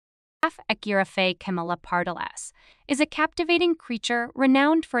giraffe at Giraffe camelopardalis is a captivating creature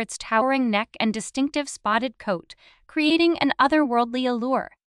renowned for its towering neck and distinctive spotted coat, creating an otherworldly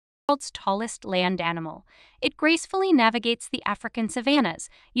allure. The world's tallest land animal, it gracefully navigates the African savannas,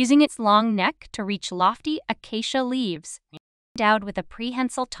 using its long neck to reach lofty acacia leaves. Endowed with a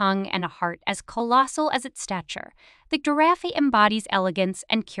prehensile tongue and a heart as colossal as its stature, the giraffe embodies elegance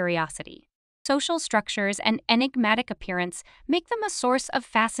and curiosity. Social structures and enigmatic appearance make them a source of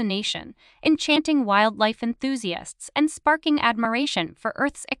fascination, enchanting wildlife enthusiasts and sparking admiration for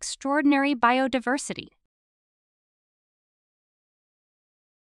Earth's extraordinary biodiversity.